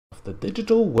of the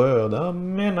digital world. Oh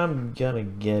man, I'm gonna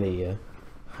get a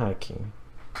hacking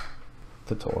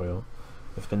tutorial.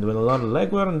 I've been doing a lot of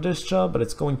legwork on this job, but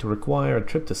it's going to require a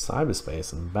trip to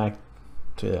cyberspace and back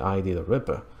to ID the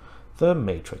Ripper. The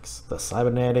Matrix, the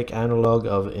cybernetic analog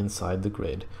of Inside the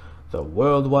Grid, the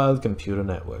worldwide computer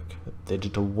network, a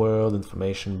digital world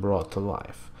information brought to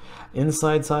life.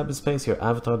 Inside cyberspace, your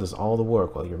avatar does all the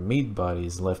work while your meat body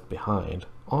is left behind.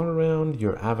 On around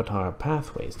your avatar are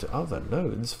pathways to other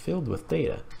nodes filled with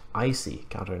data, icy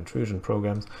counter-intrusion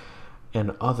programs,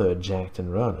 and other jacked-in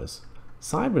runners.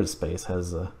 Cyberspace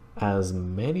has as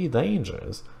many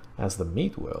dangers as the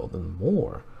meat world and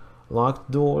more.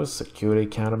 Locked doors, security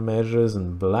countermeasures,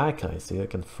 and black icy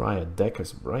that can fry a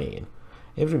Decker's brain.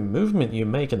 Every movement you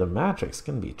make in the Matrix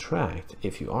can be tracked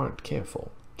if you aren't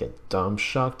careful. Get dumb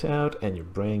shocked out and your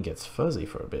brain gets fuzzy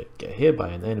for a bit. Get hit by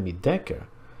an enemy Decker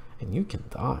and you can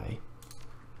die.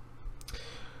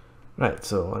 Right,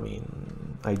 so I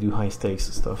mean, I do high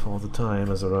stakes stuff all the time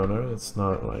as a runner. It's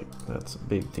not like that's a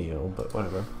big deal, but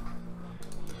whatever.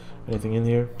 Anything in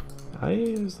here?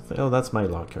 Oh, that's my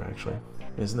locker actually,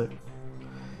 isn't it?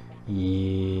 Yeah.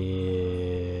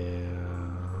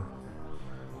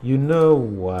 You know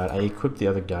what? I equipped the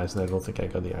other guys and I don't think I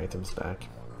got the items back.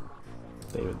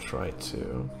 David tried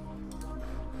to.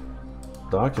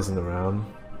 Doc isn't around.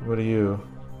 What are you?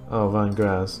 Oh, Van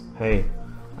Grass. Hey,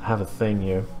 I have a thing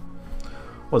here.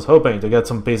 Was hoping to get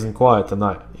some peace and quiet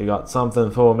tonight. You got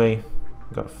something for me?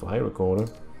 Got a flight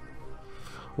recorder.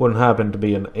 Wouldn't happen to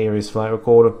be an Ares flight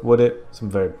recorder, would it? Some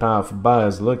very powerful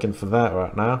buyers looking for that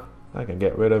right now. I can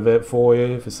get rid of it for you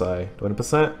if you say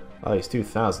 20%. At least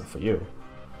 2,000 for you.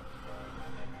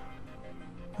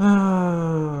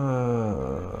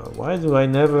 Why do I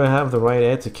never have the right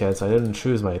etiquettes? I didn't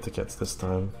choose my etiquettes this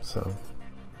time, so...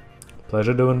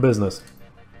 Pleasure doing business.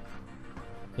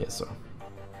 Yes, sir.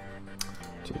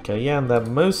 2k yen, that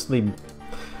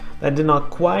did not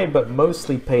quite, but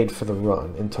mostly paid for the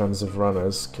run in terms of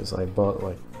runners, because I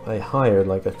hired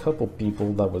like a couple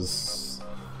people that was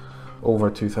over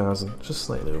 2,000, just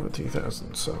slightly over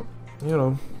 2,000, so, you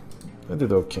know, I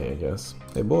did okay, I guess.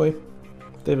 Hey boy,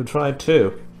 David tried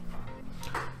too.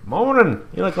 Morning!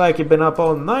 You look like you've been up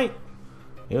all night.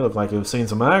 You look like you've seen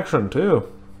some action too.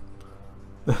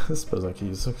 I suppose I could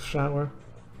use a shower.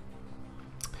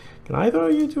 Can either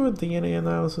of you do a DNA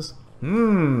analysis?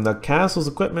 The castle's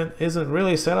equipment isn't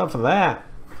really set up for that.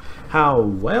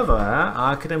 However,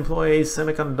 I could employ a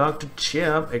semiconductor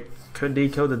chip. It could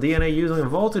decode the DNA using a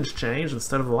voltage change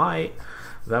instead of light.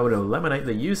 That would eliminate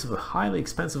the use of a highly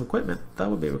expensive equipment that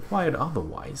would be required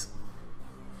otherwise.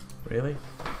 Really?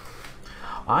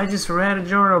 I just read a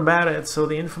journal about it, so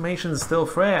the information is still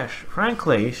fresh.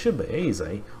 Frankly, it should be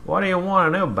easy. What do you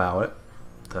want to know about it?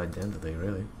 The identity,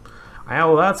 really.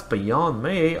 Oh, that's beyond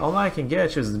me. All I can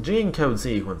get you is the gene code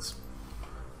sequence.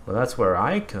 Well, that's where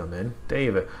I come in.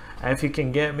 David, if you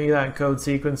can get me that code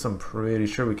sequence, I'm pretty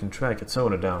sure we can track its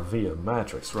owner down via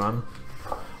Matrix run.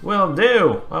 Will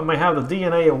do. I may have the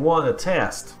DNA you want to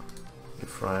test.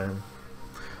 Ephraim.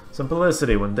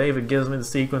 Simplicity. When David gives me the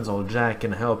sequence, old Jack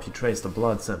can help you trace the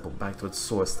blood sample back to its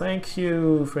source. Thank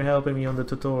you for helping me on the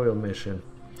tutorial mission.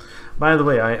 By the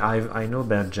way, I know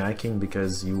about jacking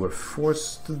because you were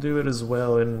forced to do it as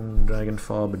well in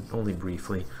Dragonfall, but only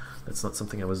briefly. That's not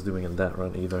something I was doing in that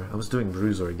run either. I was doing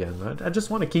Bruiser again, right? I just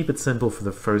want to keep it simple for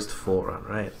the first full run,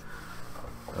 right?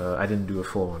 I didn't do a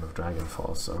full run of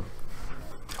Dragonfall, so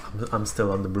I'm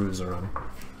still on the Bruiser run.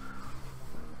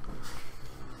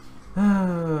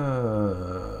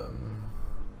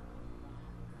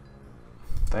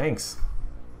 Thanks.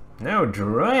 No,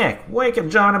 Drake! Wake up,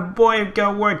 John, and boy, you've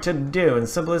got work to do. In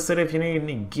Simplicity, if you need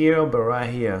any gear, I'll be right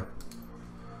here.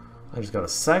 I just got a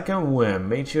second win.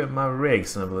 Meet you at my rig,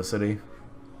 Simplicity.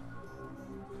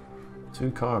 2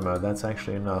 karma, that's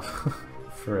actually enough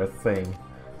for a thing.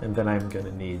 And then I'm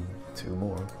gonna need 2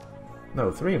 more. No,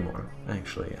 3 more,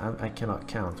 actually. I cannot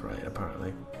count right,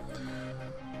 apparently.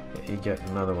 You get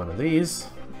another one of these,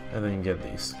 and then you get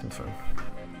these. Confirm.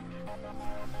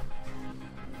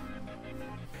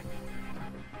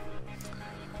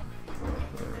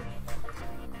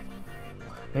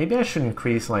 Maybe I should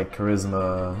increase like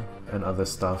charisma and other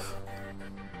stuff.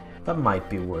 That might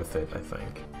be worth it, I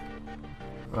think.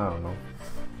 I don't know.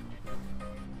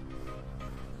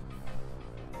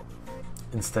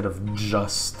 Instead of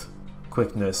just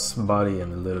quickness, body,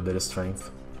 and a little bit of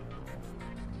strength.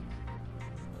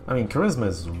 I mean, charisma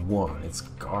is 1. It's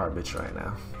garbage right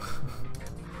now.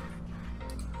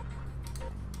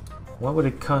 What would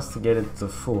it cost to get it to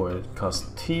 4? It costs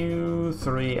 2,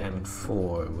 3, and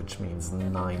 4, which means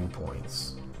 9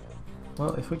 points.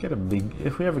 Well, if we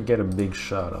ever get a big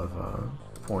shot of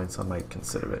points, I might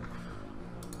consider it.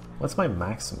 What's my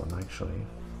maximum actually?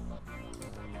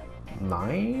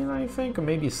 9, I think, or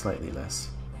maybe slightly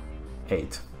less.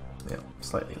 8. Yeah,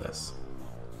 slightly less.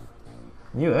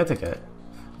 New etiquette.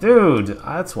 Dude,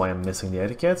 that's why I'm missing the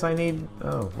etiquettes. I need...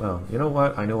 Oh, well, you know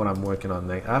what? I know what I'm working on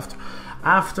next.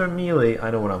 After melee,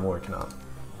 I know what I'm working on.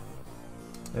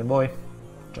 Hey boy,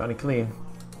 Johnny Clean.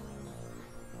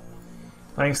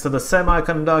 Thanks to the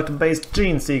semiconductor-based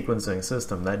gene sequencing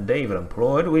system that David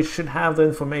employed, we should have the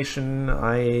information.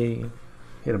 I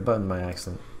hit a button by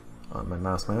accident on my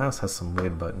mouse. My mouse has some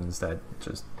weird buttons that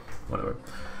just... whatever.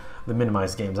 The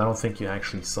minimized games. I don't think you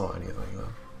actually saw anything though.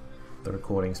 The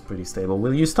recording's pretty stable.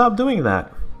 Will you stop doing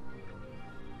that?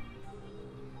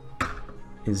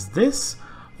 Is this?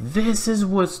 This is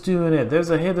what's doing it.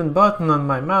 There's a hidden button on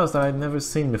my mouse that I'd never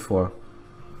seen before.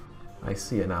 I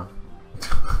see it now.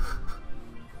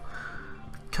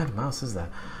 What kind of mouse is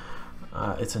that?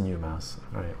 It's a new mouse.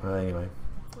 Alright, well anyway.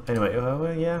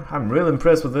 Well, yeah, I'm real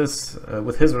impressed with this,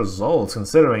 with his results,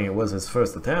 considering it was his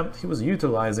first attempt. He was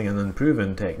utilizing an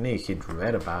unproven technique he'd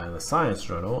read about in a science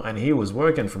journal, and he was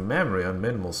working from memory on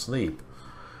minimal sleep.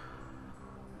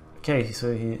 Okay,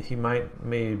 so he might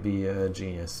maybe be a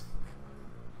genius.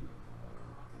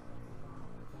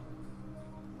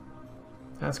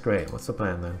 That's great. What's the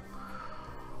plan then?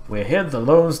 We hit the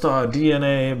Lone Star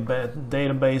DNA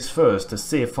database first to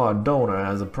see if our donor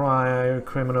has a prior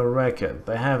criminal record.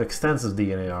 They have extensive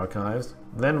DNA archives.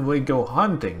 Then we go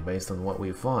hunting based on what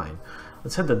we find.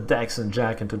 Let's hit the Dex and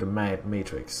Jack into the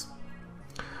Matrix.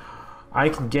 I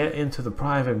can get into the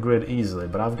private grid easily,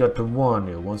 but I've got to warn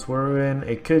you, once we're in,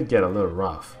 it could get a little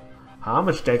rough. How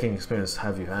much decking experience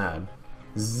have you had?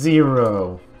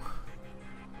 0.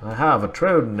 I have a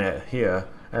Tron-like here.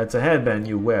 It's a headband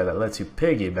you wear that lets you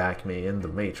piggyback me in the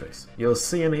Matrix. You'll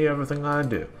see and hear everything I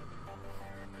do.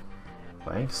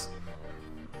 Thanks.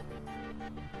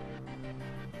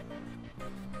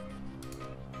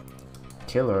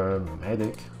 Killer,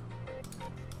 medic,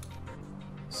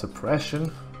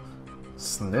 suppression,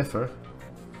 sniffer,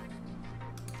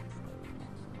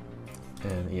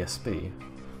 and ESP.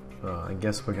 I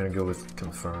guess we're gonna go with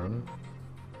confirm.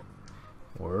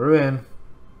 We're in.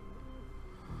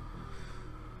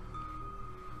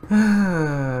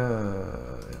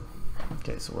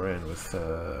 Okay, so we're in with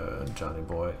Johnny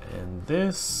Boy, and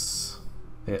this,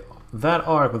 that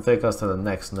arc will take us to the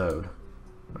next node.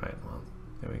 Right, well,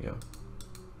 there we go.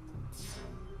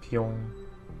 Pyong.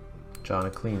 Johnny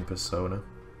Clean persona.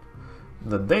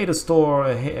 The data store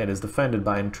ahead is defended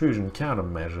by intrusion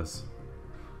countermeasures.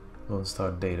 Lone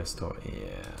Star data store,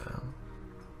 yeah.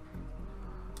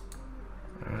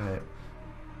 Alright.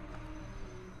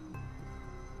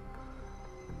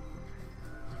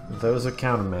 Those are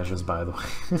countermeasures, by the way.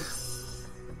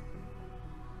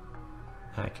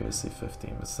 Accuracy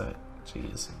 15%.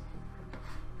 Jeez.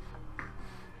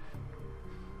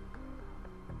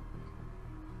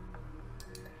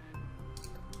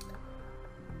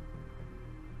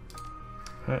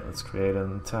 Alright, let's create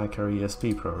an attacker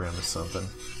ESP program or something.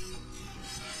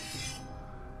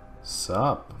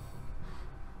 Sup?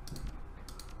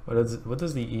 What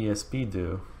does the ESP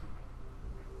do?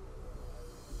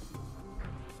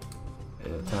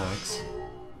 It attacks.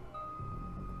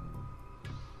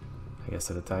 I guess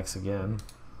it attacks again.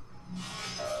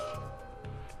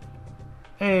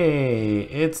 Hey,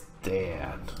 it's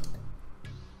dead.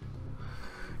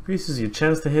 Increases your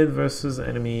chance to hit versus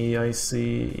enemy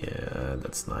IC. Yeah,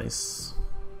 that's nice.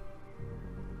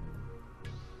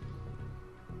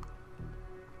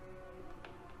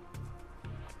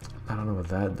 I don't know what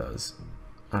that does.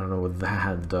 I don't know what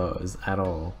that does at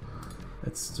all.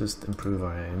 Let's just improve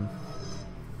our aim.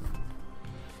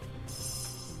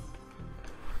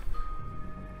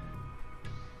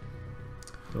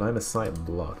 Line of sight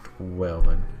blocked. Well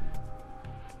then.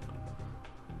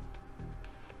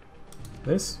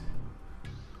 This?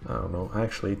 I don't know.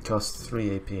 Actually, it costs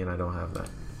 3 AP and I don't have that.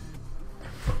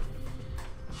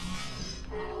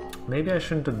 Maybe I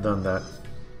shouldn't have done that.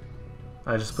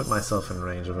 I just put myself in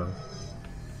range of him.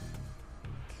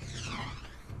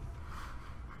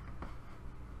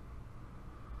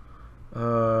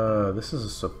 This is a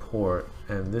support,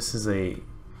 and this is a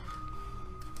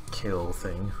kill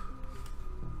thing.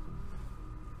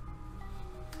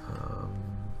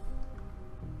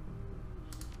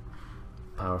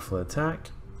 Powerful attack.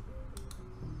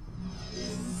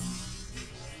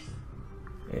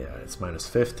 Yeah, it's minus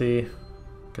 50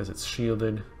 because it's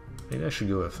shielded. Maybe I should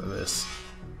go for this.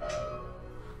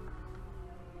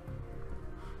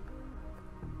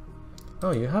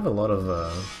 Oh, you have a lot of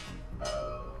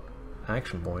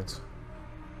action points.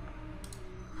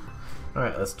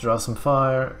 Alright, let's draw some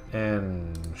fire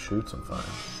and shoot some fire.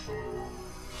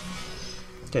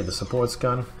 Okay, the support's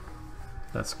gone.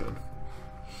 That's good.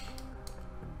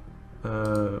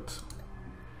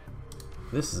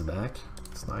 This is back.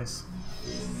 It's nice.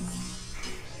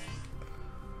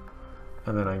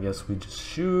 And then I guess we just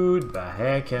shoot the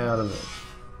heck out of it.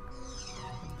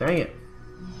 Dang it.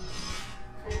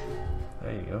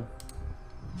 There you go.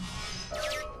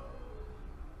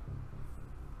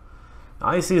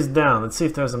 Icy is down. Let's see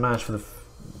if there's a match for the...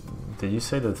 Did you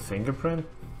say the fingerprint?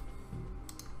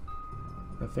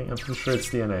 I'm pretty sure it's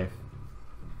DNA.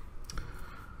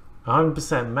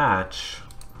 100% match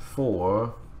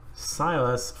for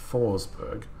Silas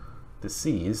Forsberg.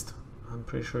 Deceased. I'm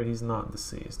pretty sure he's not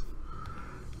deceased.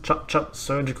 Chop Chop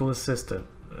Surgical Assistant.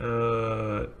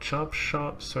 Chop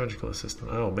Shop Surgical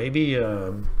Assistant. Oh, maybe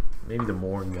maybe the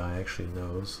morgue guy actually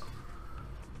knows.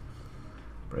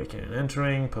 Breaking and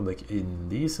entering, public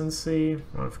indecency,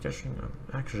 modification,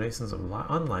 accusations of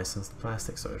unlicensed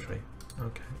plastic surgery.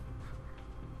 Okay.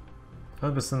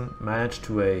 100% match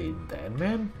to a dead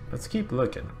man? Let's keep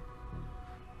looking.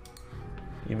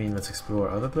 You mean let's explore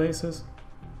other places?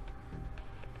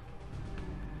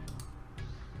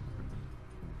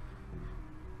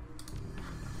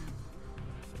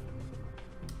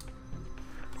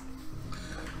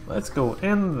 Let's go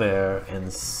in there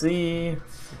and see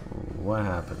what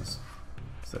happens.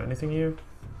 Is there anything here?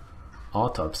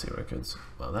 Autopsy records.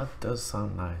 Well, that does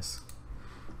sound nice.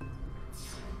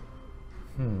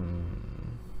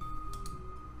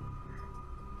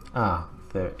 Ah,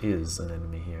 there is an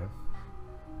enemy here.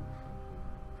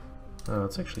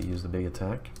 Let's actually use the big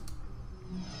attack.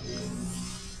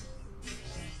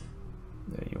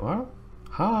 There you are.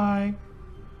 Hi!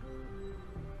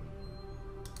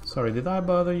 Sorry, did I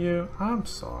bother you? I'm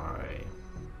sorry.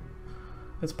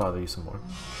 Let's bother you some more.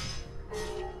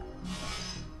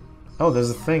 Oh, there's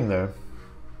a thing there.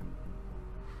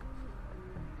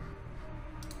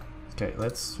 Okay,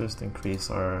 let's just increase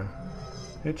our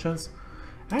hit chance.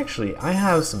 Actually, I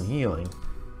have some healing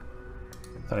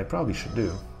that I probably should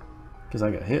do because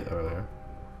I got hit earlier.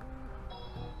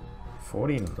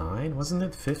 49? Wasn't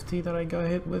it 50 that I got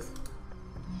hit with?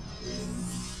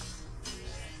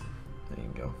 There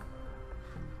you go.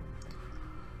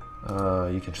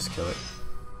 You can just kill it.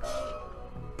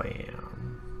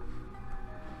 Bam.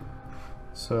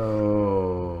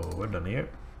 So we're done here.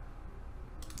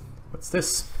 What's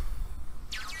this?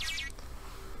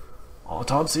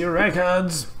 Autopsy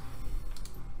records.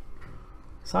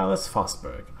 Silas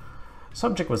Forsberg.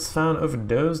 Subject was found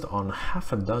overdosed on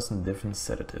half a dozen different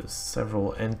sedatives.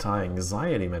 Several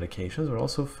anti-anxiety medications were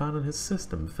also found in his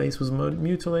system. Face was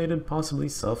mutilated, possibly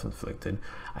self-inflicted.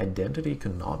 Identity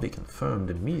could not be confirmed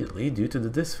immediately due to the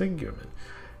disfigurement.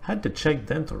 Had to check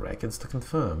dental records to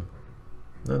confirm.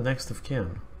 No next of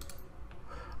kin.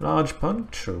 Large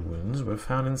puncture wounds were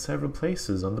found in several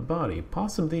places on the body,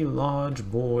 possibly large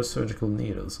bore surgical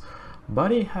needles.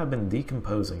 Body had been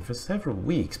decomposing for several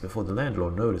weeks before the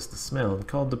landlord noticed the smell and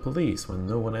called the police when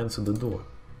no one answered the door.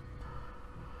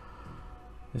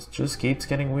 This just keeps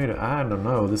getting weirder. I don't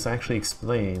know, this actually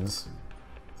explains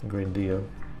a great deal.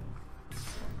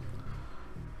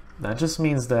 That just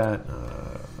means that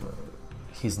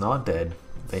he's not dead.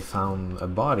 They found a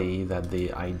body that they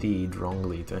ID'd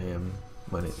wrongly to him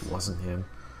when it wasn't him.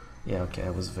 Yeah, okay, I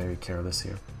was very careless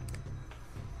here.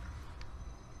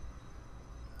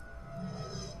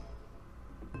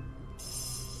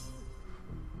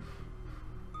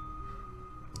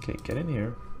 Okay, get in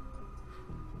here.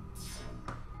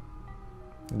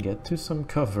 Get to some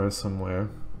cover somewhere.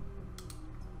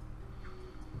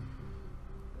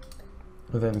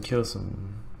 And then kill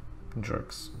some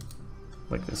jerks.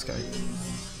 Like this guy.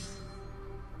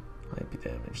 IP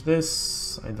damage.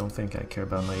 This, I don't think I care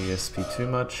about my ESP too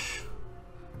much.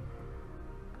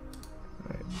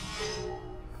 Alright.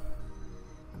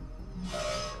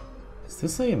 Is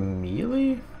this a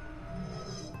melee?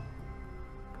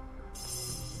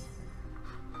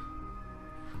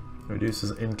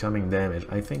 Reduces incoming damage.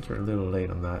 I think you're a little late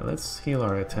on that. Let's heal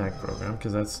our attack program,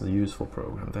 because that's a useful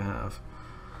program to have.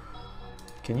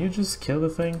 Can you just kill the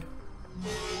thing?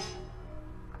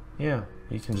 Yeah,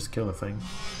 you can just kill the thing.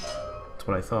 That's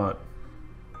what I thought.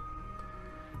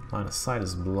 Line of sight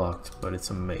is blocked, but it's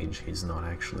a mage. He's not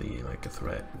actually like a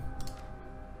threat.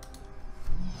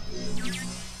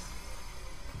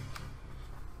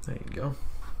 There you go.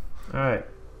 Alright.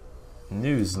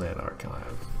 Newsnet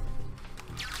archive.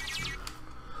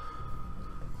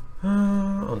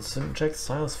 On subject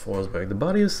Silas Forsberg. The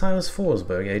body of Silas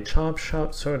Forsberg, a chop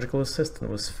shop surgical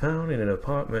assistant, was found in an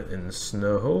apartment in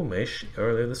Snohomish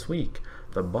earlier this week.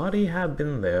 The body had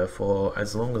been there for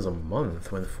as long as a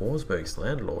month when Forsberg's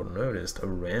landlord noticed a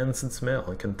rancid smell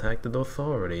and contacted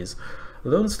authorities.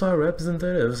 Lone Star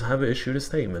representatives have issued a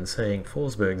statement saying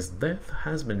Forsberg's death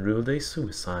has been ruled a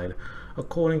suicide.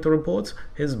 According to reports,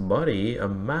 his body a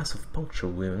mass of puncture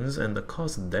wounds, and the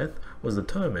cause of death was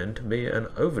determined to be an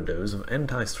overdose of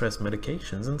anti-stress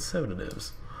medications and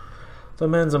sedatives. The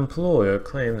man's employer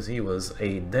claims he was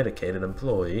a dedicated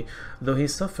employee, though he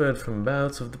suffered from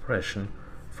bouts of depression.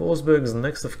 Forsberg's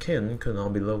next of kin could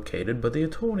not be located, but the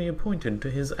attorney appointed to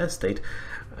his estate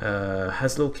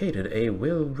has located a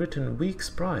will written weeks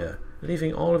prior,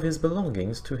 leaving all of his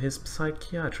belongings to his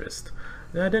psychiatrist.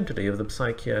 The identity of the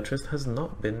psychiatrist has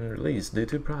not been released due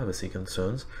to privacy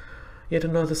concerns. Yet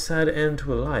another sad end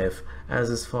to a life, as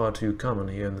is far too common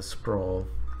here in the sprawl.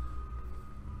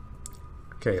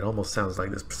 Okay, it almost sounds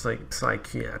like this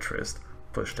psychiatrist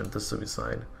pushed him to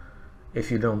suicide.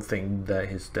 If you don't think that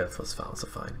his death was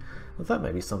falsified. Well, that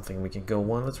may be something we can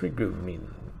go on. Let's regroup.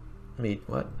 Meet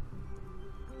what?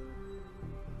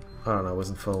 I don't know, I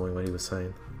wasn't following what he was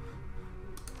saying.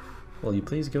 Will you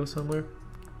please go somewhere?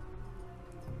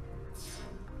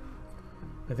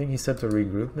 I think he said to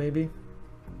regroup, maybe?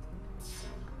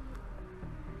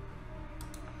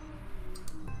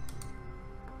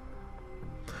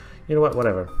 You know what,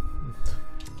 whatever.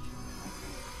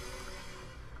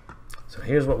 So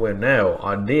here's what we know.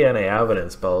 Our DNA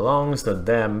evidence belongs to a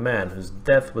damn man whose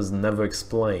death was never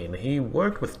explained. He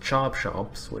worked with chop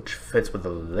shops, which fits with the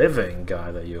living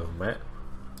guy that you have met.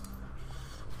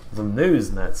 The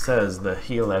Newsnet says that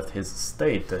he left his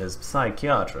estate to his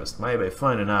psychiatrist. Maybe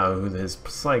finding out who his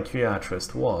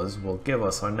psychiatrist was will give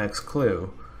us our next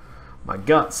clue. My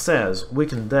gut says we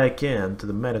can dig into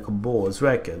the medical board's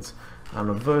records and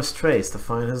reverse trace to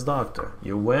find his doctor.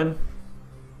 You win?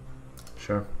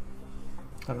 Sure.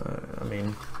 I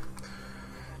mean,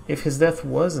 if his death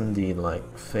was indeed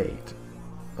like fate,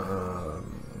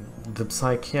 the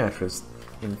psychiatrist,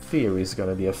 in theory, is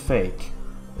gonna be a fake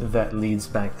that leads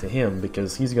back to him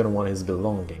because he's gonna want his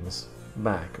belongings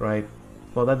back, right?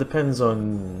 Well, that depends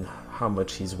on how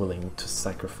much he's willing to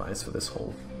sacrifice for this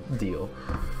whole deal.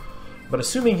 But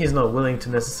assuming he's not willing to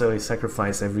necessarily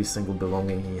sacrifice every single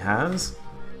belonging he has,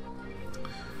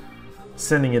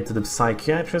 sending it to the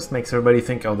psychiatrist makes everybody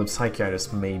think, oh, the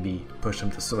psychiatrist maybe pushed him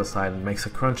to suicide, and makes a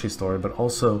crunchy story. But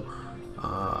also,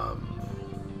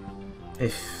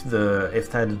 if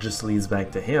that just leads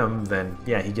back to him, then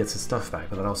yeah, he gets his stuff back.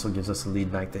 But that also gives us a lead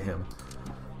back to him.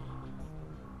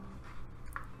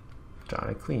 Got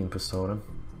a clean persona.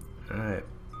 All right.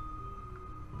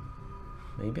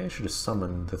 Maybe I should have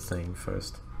summoned the thing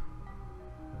first.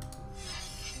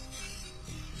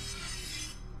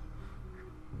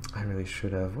 I really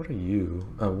should have. What are you?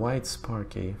 A white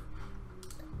Sparky.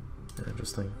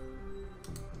 Interesting.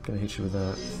 Gonna hit you with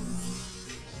that.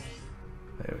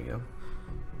 There we go.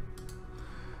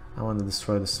 I want to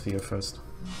destroy the sphere first.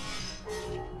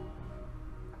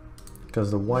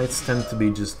 Because the whites tend to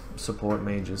be just support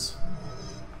mages.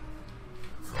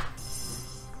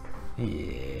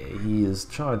 Yeah, he is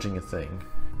charging a thing.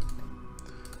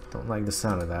 Don't like the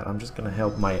sound of that. I'm just gonna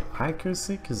help my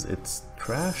accuracy because it's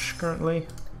trash currently.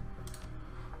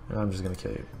 And I'm just gonna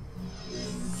kill you.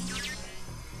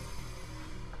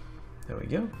 There we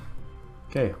go.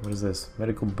 Okay, what is this?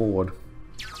 Medical board.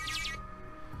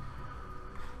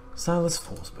 Silas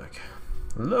Forsberg.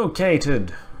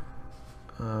 Located!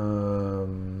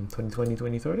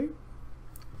 2020-2030?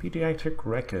 Pediatric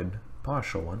record.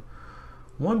 Partial one.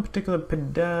 One particular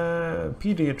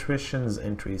pediatrician's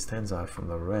entry stands out from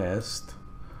the rest.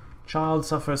 Child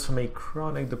suffers from a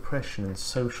chronic depression and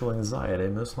social anxiety,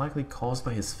 most likely caused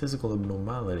by his physical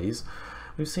abnormalities.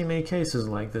 We've seen many cases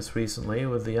like this recently,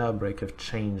 with the outbreak of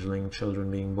changeling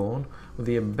children being born. With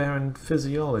the aberrant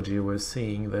physiology we're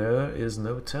seeing, there is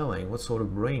no telling what sort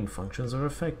of brain functions are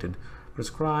affected.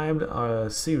 Prescribed are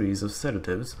a series of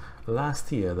sedatives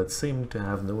last year that seemed to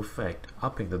have no effect,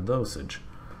 upping the dosage.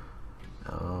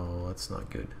 Oh, that's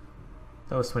not good.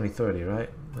 That was 2030,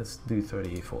 right? Let's do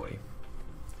 3040.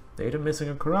 Data missing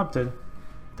or corrupted.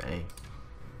 Dang.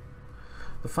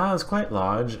 The file is quite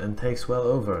large and takes well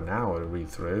over an hour to read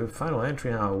through. Final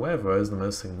entry, however, is the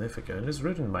most significant and is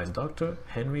written by Dr.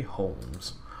 Henry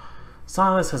Holmes.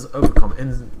 Silas has overcome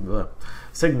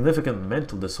significant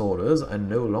mental disorders and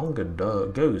no longer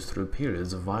goes through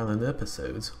periods of violent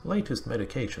episodes. Latest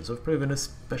medications have proven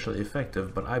especially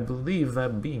effective, but I believe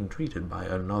that being treated by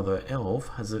another elf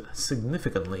has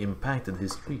significantly impacted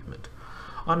his treatment.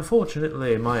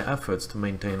 Unfortunately, my efforts to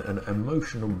maintain an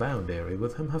emotional boundary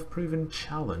with him have proven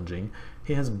challenging.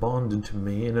 He has bonded to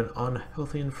me in an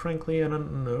unhealthy and frankly an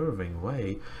unnerving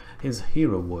way. His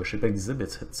hero worship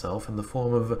exhibits itself in the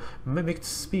form of mimicked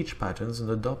speech patterns and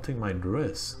adopting my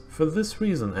dress. For this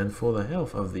reason and for the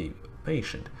health of the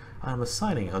patient, I am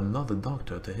assigning another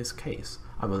doctor to his case.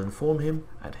 I will inform him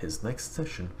at his next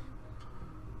session.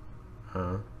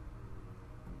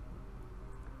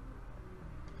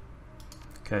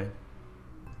 Okay.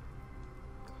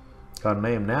 Got a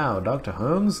name now, Dr.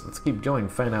 Holmes? Let's keep going,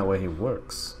 find out where he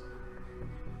works.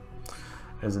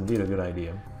 That is indeed a good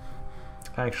idea.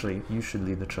 Actually, you should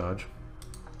lead the charge.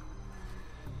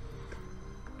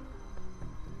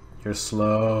 You're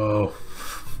slow.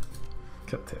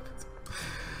 God damn it.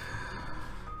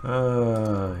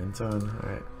 Intern.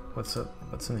 Alright. What's up?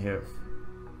 What's in here?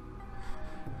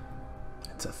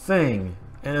 It's a thing!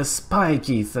 And a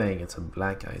spiky thing! It's a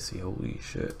black icy. Holy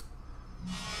shit.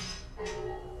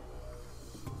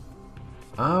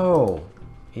 Oh!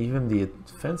 Even the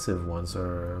offensive ones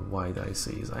are white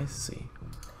ices. I see.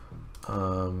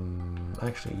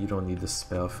 Actually, you don't need the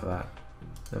spell for that.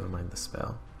 Never mind the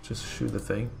spell. Just shoot the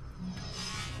thing.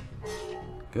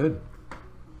 Good.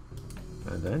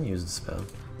 And then use the spell.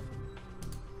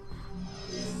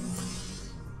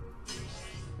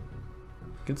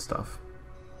 Good stuff.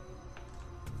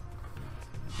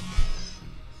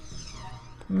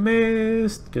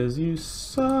 Missed, cause you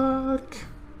suck.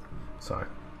 Sorry.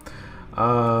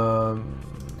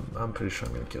 I'm pretty sure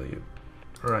I'm gonna kill you.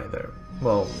 Right there.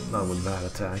 Well, not with that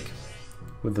attack.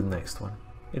 With the next one.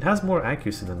 It has more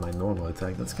accuracy than my normal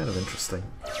attack. That's kind of interesting.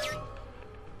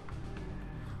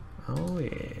 Oh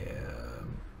yeah.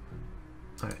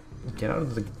 Alright, get out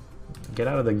of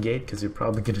the gate, because you're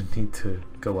probably gonna need to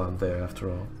go out there after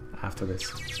all. After this.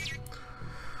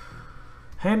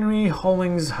 Henry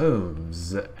Hollings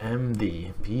Holmes,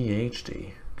 MD,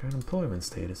 PhD. Current employment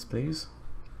status, please.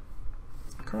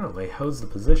 Currently holds the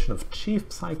position of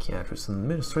Chief Psychiatrist and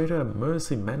Administrator at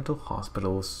Mercy Mental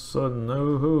Hospital,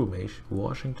 Sonoho,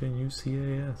 Washington,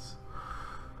 UCAS.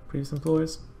 Previous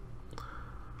employers?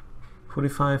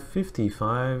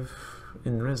 4555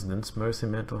 in residence, Mercy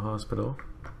Mental Hospital.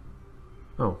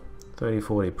 Oh,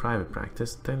 3040 private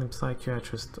practice, then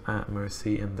psychiatrist at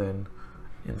Mercy, and then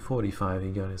in 45 he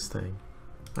got his thing.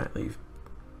 Might leave.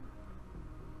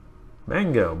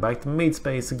 Bingo! Back to meat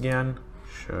space again.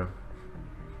 Sure.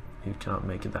 You cannot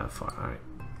make it that far. Alright.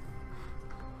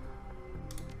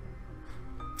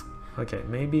 Okay,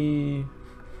 maybe...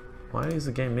 Why is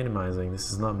the game minimizing? This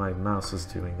is not my mouse is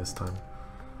doing this time.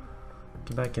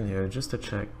 Get back in here just to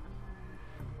check.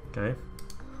 Okay.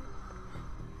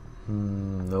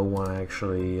 No one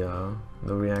actually, no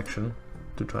reaction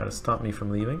to try to stop me from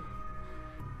leaving.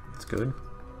 It's good.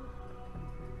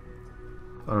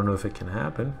 I don't know if it can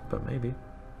happen, but maybe.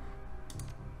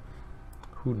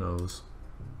 Who knows?